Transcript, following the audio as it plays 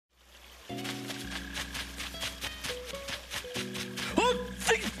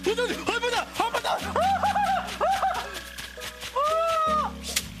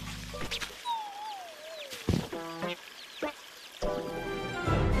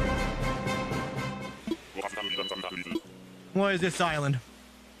What is this island?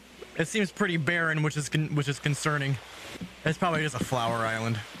 It seems pretty barren, which is concerning. It's probably just a flower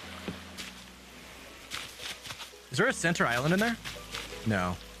island. Is there a center island in there?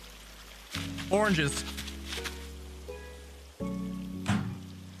 No. Oranges.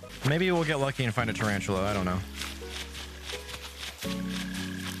 Maybe we'll get lucky and find a tarantula. I don't know.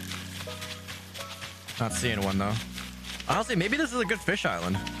 Not seeing one though. Honestly, maybe this is a good fish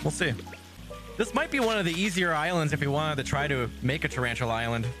island. We'll see. This might be one of the easier islands if we wanted to try to make a tarantula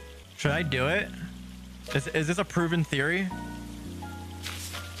island. Should I do it? Is this a proven theory?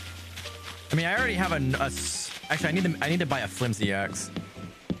 I mean, I already have actually, I need to buy a flimsy axe.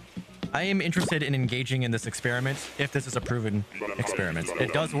 I am interested in engaging in this experiment if this is a proven experiment.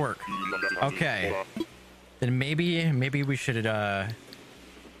 It does work. Okay. Then maybe we should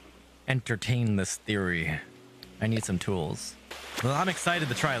entertain this theory. I need some tools. Well, I'm excited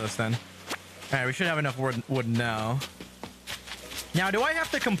to try this then. All right, we should have enough wood now. Now, do I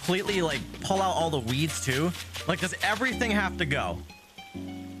have to completely like pull out all the weeds too? Like, does everything have to go?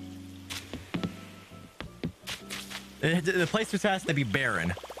 The place just has to be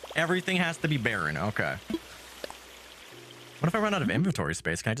barren. Everything has to be barren. Okay. What if I run out of inventory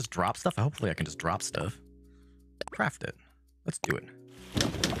space? Can I just drop stuff? Hopefully I can just drop stuff. Craft it. Let's do it.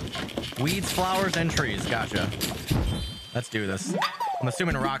 Weeds, flowers, and trees. Gotcha. Let's do this. I'm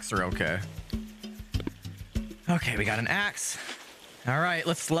assuming rocks are okay. Okay, we got an axe. All right,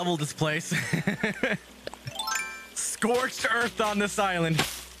 let's level this place. Scorched earth on this island.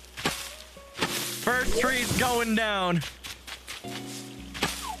 First tree's going down.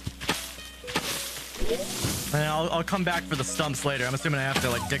 And I'll come back for the stumps later. I'm assuming I have to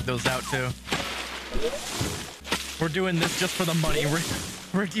like dig those out too. We're doing this just for the money.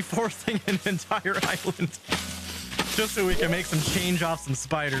 We're deforesting an entire island just so we can make some change off some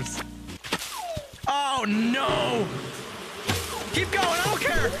spiders. Oh no! Keep going, I don't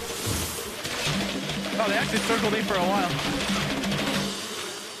care! Oh, they actually circled me for a while.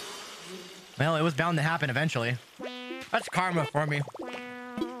 Well, it was bound to happen eventually. That's karma for me.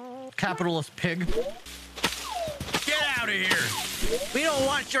 Capitalist pig. Get out of here! We don't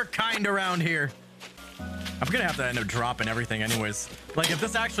want your kind around here. I'm gonna have to end up dropping everything anyways. Like, if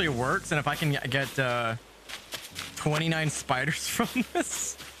this actually works and if I can get 29 spiders from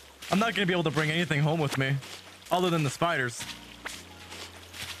this, I'm not gonna be able to bring anything home with me other than the spiders.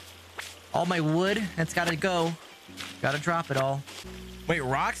 All my wood, it's gotta go. Gotta drop it all. Wait,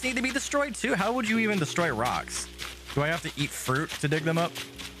 rocks need to be destroyed too? How would you even destroy rocks? Do I have to eat fruit to dig them up?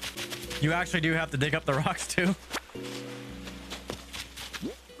 You actually do have to dig up the rocks too?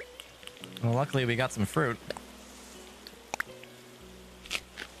 Well, luckily we got some fruit.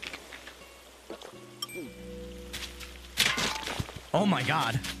 Oh my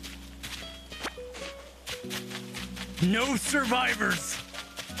god. No survivors.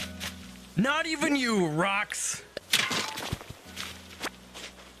 Not even you, rocks.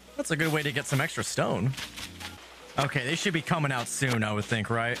 That's a good way to get some extra stone. Okay, they should be coming out soon, I would think,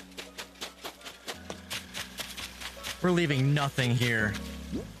 right? We're leaving nothing here.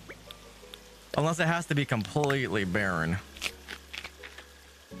 Unless it has to be completely barren.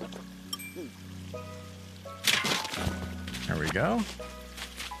 There we go.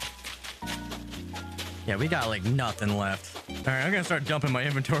 Yeah, we got like nothing left. All right, I'm gonna start dumping my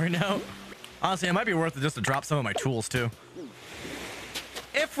inventory now. Honestly, it might be worth it just to drop some of my tools too.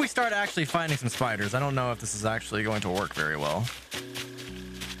 If we start actually finding some spiders, I don't know if this is actually going to work very well.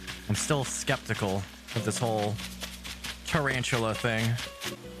 I'm still skeptical of this whole tarantula thing.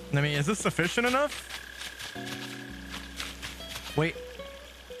 I mean, is this sufficient enough? Wait.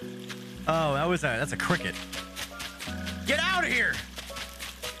 Oh, that's a cricket. Get out of here!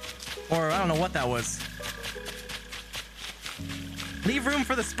 Or I don't know what that was. Leave room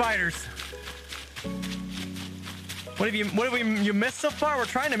for the spiders. What have you missed so far? We're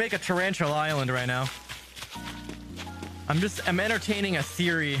trying to make a tarantula island right now. I'm entertaining a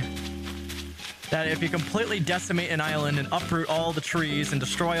theory that if you completely decimate an island and uproot all the trees and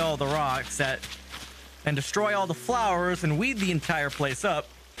destroy all the rocks and destroy all the flowers and weed the entire place up,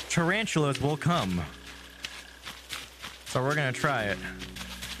 tarantulas will come. So we're gonna try it.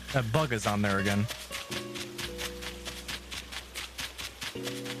 That bug is on there again.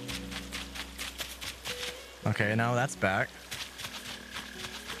 Okay, now that's back.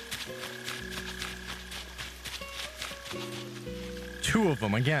 Two of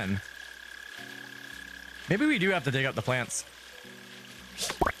them again. Maybe we do have to dig up the plants.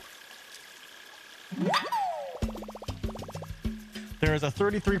 There is a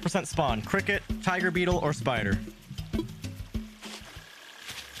 33% spawn. Cricket, tiger beetle, or spider.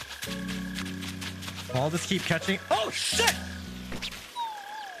 I'll just keep catching. Oh, shit!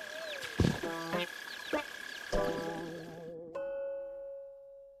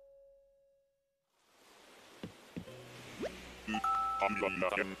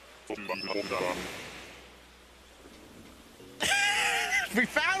 We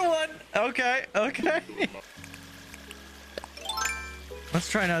found one! Okay, okay. Let's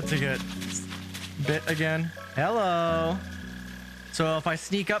try not to get bit again. Hello. So if I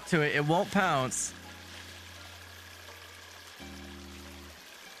sneak up to it, it won't pounce.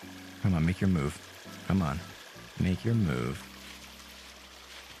 Come on, make your move. Come on. Make your move.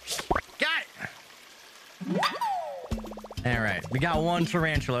 Got it! All right, we got one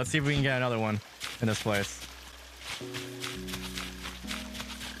tarantula. Let's see if we can get another one in this place.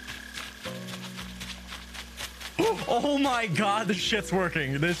 Oh my god, this shit's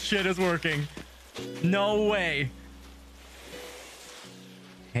working. This shit is working. No way.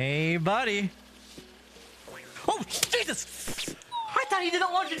 Hey, buddy. Oh, Jesus! I thought he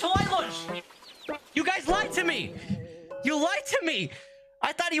didn't launch until I launched. You guys lied to me. You lied to me.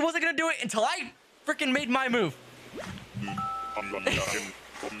 I thought he wasn't gonna do it until I freaking made my move.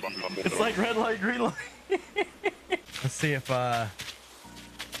 It's like red light, green light. Let's see if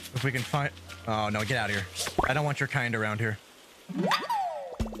we can find. Oh no, get out of here. I don't want your kind around here.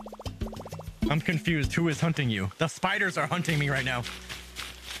 I'm confused. Who is hunting you? The spiders are hunting me right now.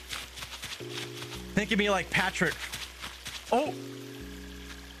 Think of me like Patrick. Oh!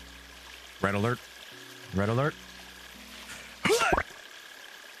 Red alert. Red alert.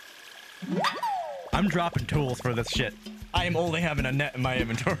 I'm dropping tools for this shit. I am only having a net in my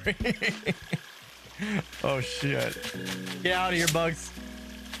inventory. Oh shit. Get out of here, bugs.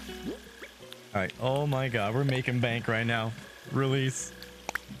 Alright. Oh my god, we're making bank right now. Release.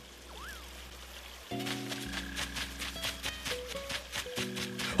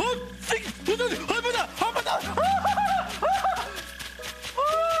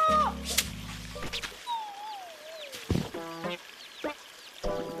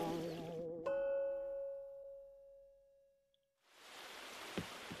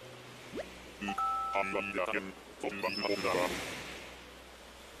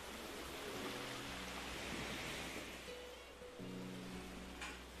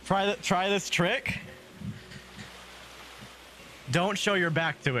 Try this trick. Don't show your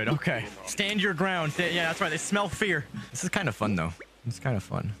back to it. Okay. Stand your ground. Yeah, that's right. They smell fear. This is kind of fun, though. It's kind of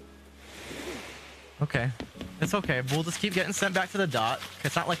fun. Okay. It's okay. We'll just keep getting sent back to the dot.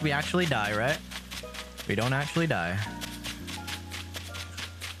 It's not like we actually die, right? We don't actually die.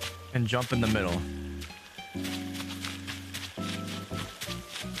 And jump in the middle.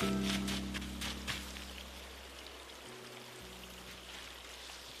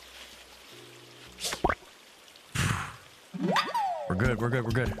 We're good, we're good,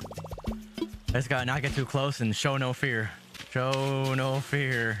 we're good. I just gotta not get too close and show no fear. Show no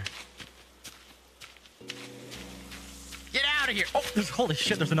fear. Get out of here! Oh, holy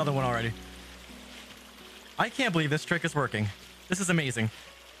shit, there's another one already. I can't believe this trick is working. This is amazing.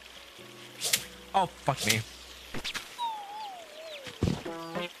 Oh, fuck me.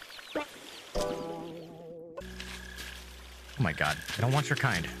 Oh my god, I don't want your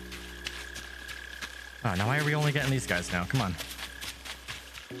kind. Oh, now why are we only getting these guys now? Come on.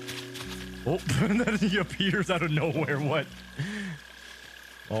 Oh, and then he appears out of nowhere. What?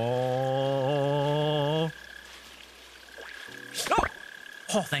 Oh. Oh!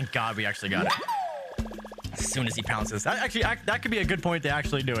 Oh, thank God we actually got it. As soon as he pounces. That could be a good point to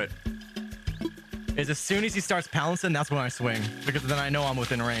actually do it. Is as soon as he starts pouncing, that's when I swing. Because then I know I'm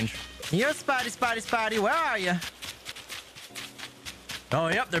within range. Yo, Spidey, Spidey, Spidey, where are you? Oh,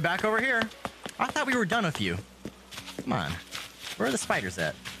 yep, they're back over here. I thought we were done with you. Come on. Where are the spiders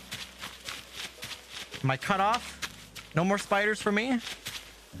at? Am I cut off? No more spiders for me?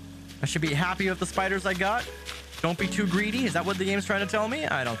 I should be happy with the spiders I got. Don't be too greedy. Is that what the game's trying to tell me?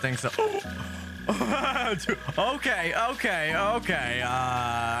 I don't think so. Okay.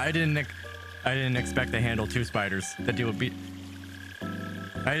 I didn't expect to handle 2 spiders. I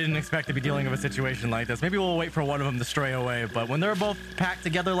didn't expect to be dealing with a situation like this. Maybe we'll wait for one of them to stray away. But when they're both packed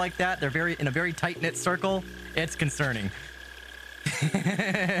together like that, they're in a very tight-knit circle. It's concerning.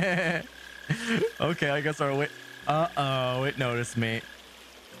 Okay, I guess I'll wait. Uh-oh, it noticed me.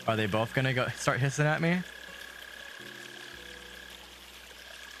 Are they both gonna go start hissing at me?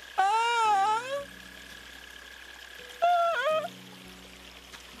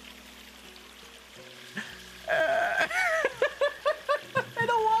 I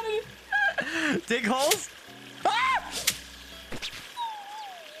don't want it. Dig holes? Ah!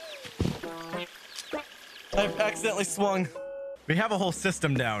 I've accidentally swung. We have a whole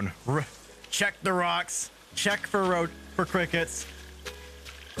system down. check the rocks, check for crickets,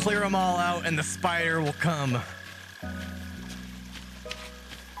 clear them all out, and the spider will come.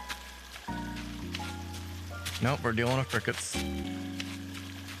 Nope, we're dealing with crickets.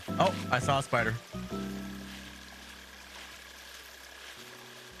 Oh, I saw a spider.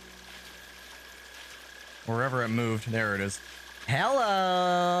 Wherever it moved, there it is.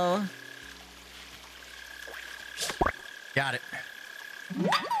 Hello. Got it.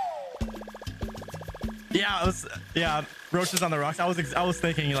 Yeah, roaches on the rocks. I was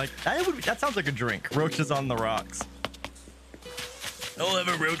thinking like that sounds like a drink. Roaches on the rocks. They'll have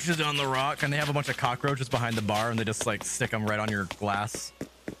a roaches on the rock, and they have a bunch of cockroaches behind the bar, and they just like stick them right on your glass.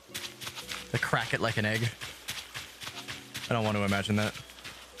 They crack it like an egg. I don't want to imagine that.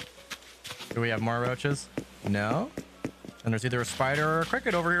 Do we have more roaches? No. And there's either a spider or a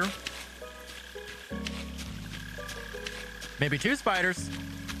cricket over here. Maybe 2 spiders.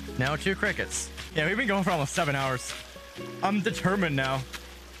 Now 2 crickets. Yeah, we've been going for almost 7 hours. I'm determined now.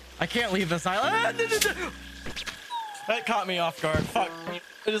 I can't leave this island. That caught me off guard. Fuck.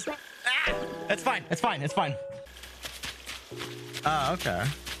 It's fine. It's fine. It's fine. Okay.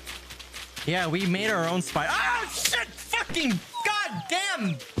 Yeah, we made our own spider. Ah, shit! Fucking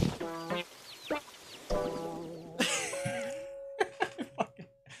goddamn!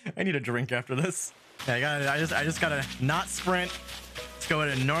 I need a drink after this. Yeah, I just gotta not sprint. Let's go at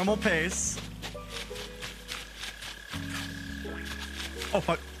a normal pace. Oh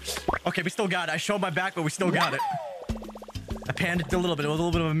fuck. Okay, we still got it. I showed my back, but we still got it. I panicked a little bit. It was a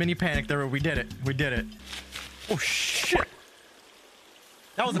little bit of a mini panic there, but we did it. We did it. Oh shit.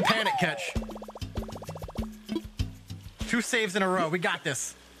 That was a panic catch. 2 saves in a row. We got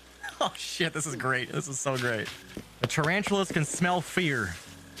this. Oh shit, this is great. This is so great. The tarantulas can smell fear.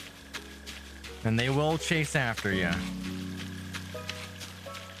 And they will chase after you.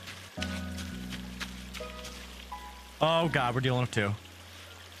 Oh god, we're dealing with 2.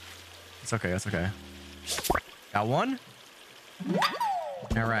 It's okay, that's okay. Got 1.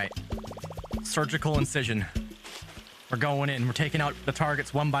 All right. Surgical incision. We're going in. We're taking out the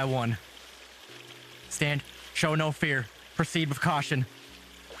targets one by one. Stand. Show no fear. Proceed with caution.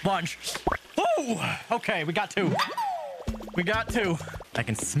 Lunge. Oh! Okay, we got 2. We got 2. I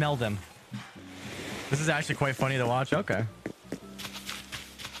can smell them. This is actually quite funny to watch. Okay.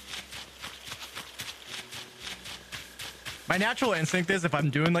 My natural instinct is if I'm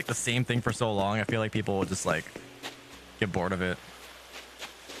doing like the same thing for so long, I feel like people will just like get bored of it.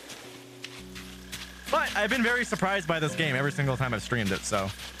 But I've been very surprised by this game every single time I've streamed it, so.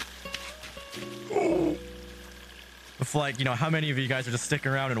 With like, you know, how many of you guys are just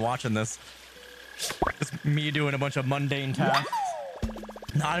sticking around and watching this? Just me doing a bunch of mundane tasks.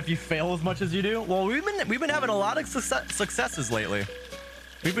 Not if you fail as much as you do. Well, we've been having a lot of successes lately.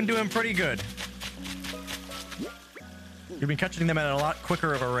 We've been doing pretty good. You've been catching them at a lot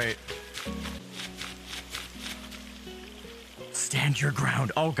quicker of a rate. Stand your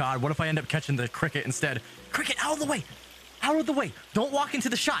ground. Oh god, what if I end up catching the cricket instead? Cricket, out of the way! Out of the way! Don't walk into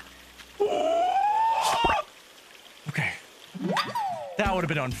the shot! Okay. That would have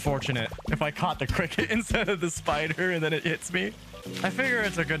been unfortunate if I caught the cricket instead of the spider and then it hits me. I figure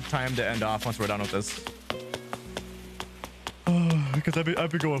it's a good time to end off once we're done with this. Because I've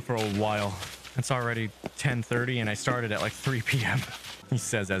been going for a while. It's already 10:30 and I started at like 3 p.m. He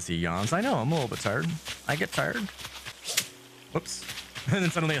says as he yawns. I know, I'm a little bit tired. I get tired. Whoops. And then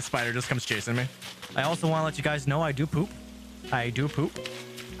suddenly a spider just comes chasing me. I also want to let you guys know I do poop. I do poop.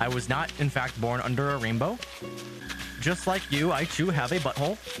 I was not, in fact, born under a rainbow. Just like you, I too have a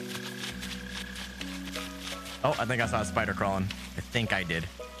butthole. Oh, I think I saw a spider crawling. I think I did.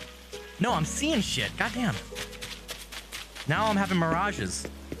 No, I'm seeing shit. Goddamn. Now I'm having mirages.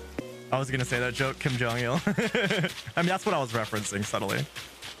 I was gonna say that joke, Kim Jong-il. I mean, that's what I was referencing subtly.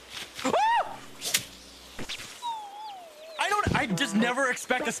 I just never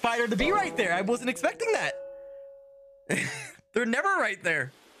expect a spider to be right there. I wasn't expecting that. They're never right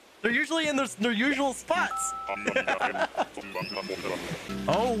there. They're usually in their usual spots.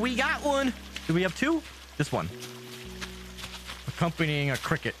 Oh, we got one. Do we have 2? Just 1. Accompanying a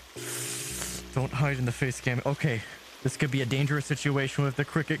cricket. Don't hide in the face cam. Okay. This could be a dangerous situation with the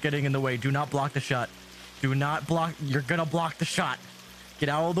cricket getting in the way. Do not block the shot. Do not block. You're gonna block the shot. Get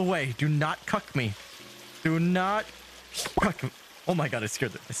out of the way. Do not cuck me. Do not cuck me. Oh my god, I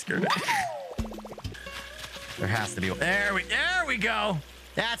scared it. I scared it. There has to be. There we go.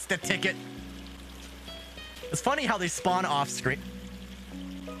 That's the ticket. It's funny how they spawn off screen.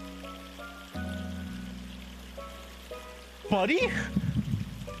 Buddy?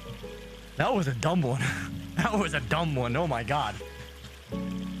 That was a dumb one. That was a dumb one. Oh my god.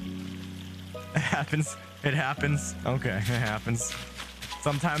 It happens. It happens. Okay, it happens.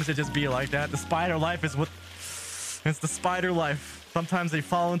 Sometimes it just be like that. The spider life is what... It's the spider life. Sometimes they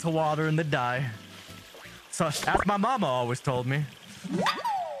fall into water and they die. So, as my mama always told me,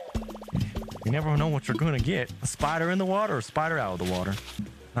 you never know what you're gonna get. A spider in the water or a spider out of the water.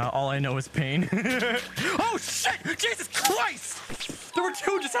 Now all I know is pain. Oh shit! Jesus Christ! There were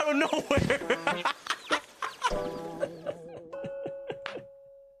two just out of nowhere.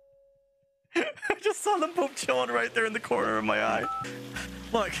 I just saw them both chilling right there in the corner of my eye.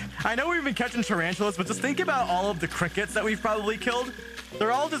 Look, I know we've been catching tarantulas, but just think about all of the crickets that we've probably killed.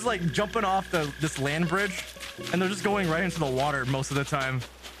 They're all just like jumping off this land bridge, and they're just going right into the water most of the time.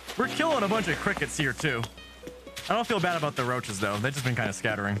 We're killing a bunch of crickets here too. I don't feel bad about the roaches though. They've just been kind of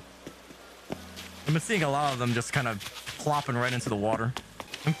scattering. I've been seeing a lot of them just kind of plopping right into the water.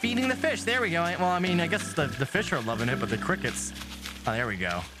 I'm feeding the fish. There we go. Well, I mean, I guess the fish are loving it, but the crickets... Oh, there we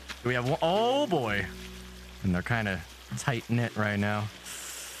go. Do we have one? Oh boy. And they're kind of tight knit right now.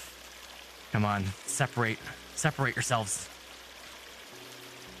 Come on, separate yourselves.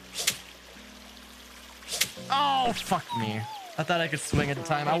 Oh, fuck me. I thought I could swing at the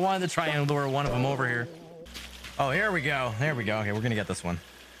time. I wanted to try and lure one of them over here. Oh, here we go. There we go. Okay, we're gonna get this one.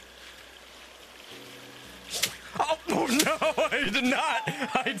 Oh, oh no, I did not.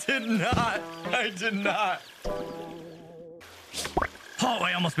 I did not. I did not. Oh,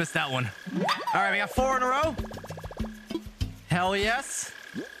 I almost missed that one. All right, we got 4 in a row. Hell yes.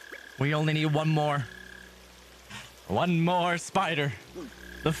 We only need one more. One more spider.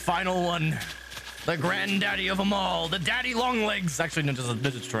 The final one. The granddaddy of them all. The daddy long legs. Actually, no, just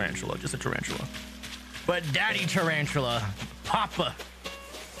a tarantula. Just a tarantula. But daddy tarantula. Papa.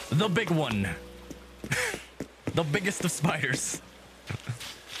 The big one. The biggest of spiders.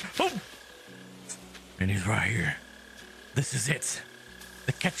 Oh. And he's right here. This is it.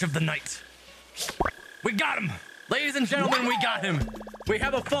 The catch of the night. We got him. Ladies and gentlemen, we got him. We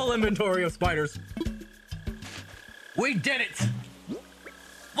have a full inventory of spiders. We did it.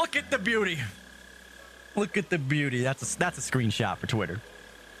 Look at the beauty. Look at the beauty. That's a screenshot for Twitter.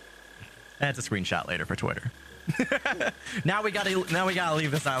 That's a screenshot later for Twitter. Now we gotta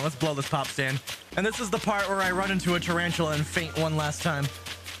leave this on. Let's blow this pop stand. And this is the part where I run into a tarantula and faint one last time.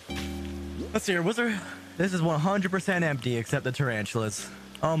 Let's see here. Was there? This is 100% empty except the tarantulas.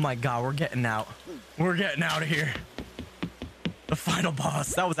 Oh my god, we're getting out. We're getting out of here. The final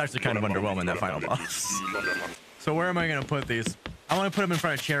boss. That was actually kind of underwhelming, that final boss. So where am I gonna put these? I want to put them in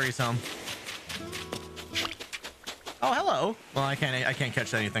front of Cherry's home. Oh, hello. Well, I can't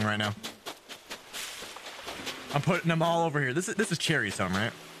catch anything right now. I'm putting them all over here. This is Cherry's home,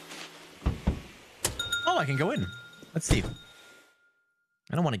 right? Oh, I can go in. Let's see.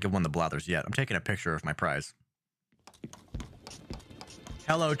 I don't want to give one the blathers yet. I'm taking a picture of my prize.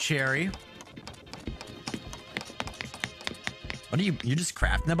 Hello, Cherry. What are you just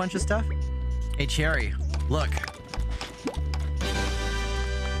crafting a bunch of stuff? Hey, Cherry, look.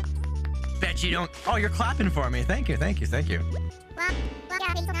 Bet you don't. Oh, you're clapping for me. Thank you, thank you, thank you.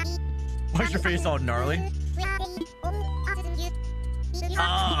 Why's your face all gnarly?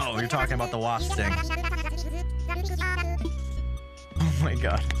 Oh, you're talking about the wasp thing. Oh my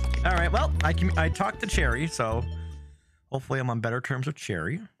god. All right, well, I talked to Cherry, so hopefully I'm on better terms with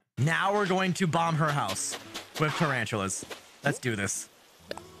Cherry. Now we're going to bomb her house with tarantulas. Let's do this.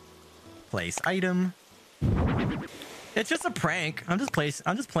 Place item. It's just a prank. I'm just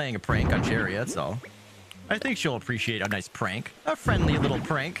playing a prank on Cherry, that's all. I think she'll appreciate a nice prank. A friendly little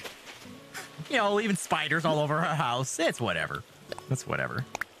prank. You know, leaving spiders all over her house. It's whatever. It's whatever.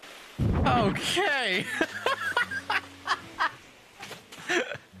 Okay.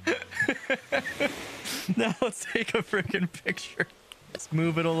 Now let's take a freaking picture. Let's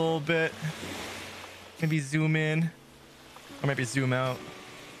move it a little bit. Maybe zoom in. Or maybe zoom out.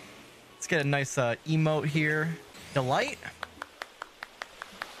 Let's get a nice emote here. Delight.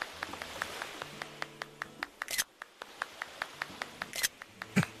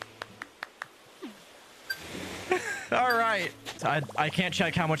 All right. I can't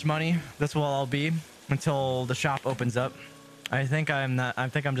check how much money this will all be until the shop opens up. I think I'm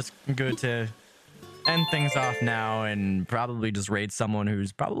just good to end things off now and probably just raid someone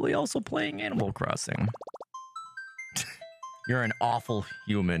who's probably also playing Animal Crossing. You're an awful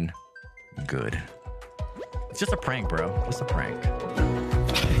human. Good. It's just a prank, bro. Just a prank. Jump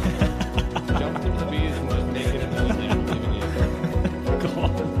into the bees and just naked and just leaving you. Go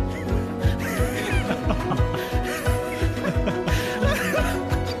on.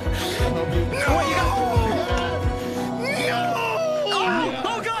 I'll help you.